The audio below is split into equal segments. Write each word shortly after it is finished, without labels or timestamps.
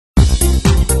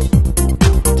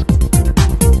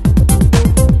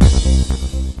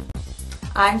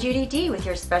I'm Judy D. with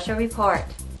your special report.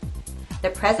 The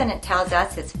President tells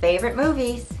us his favorite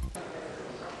movies.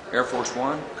 Air Force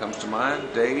One comes to mind.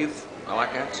 Dave, I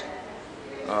like that.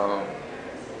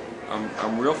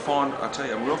 I'm real fond. I'll tell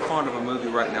you, I'm real fond of a movie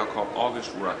right now called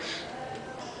August Rush,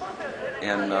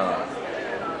 and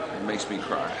it makes me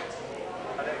cry.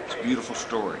 It's a beautiful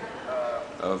story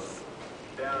of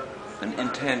an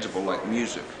intangible like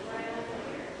music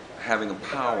having a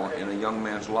power in a young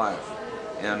man's life,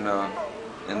 and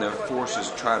their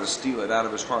forces try to steal it out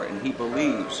of his heart, and he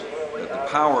believes that the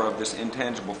power of this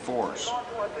intangible force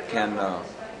can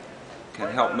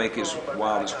help make his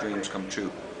wildest dreams come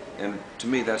true. And to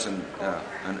me, that's an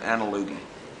analogy.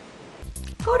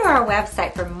 Go to our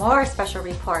website for more special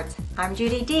reports. I'm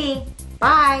Judy D.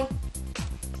 Bye.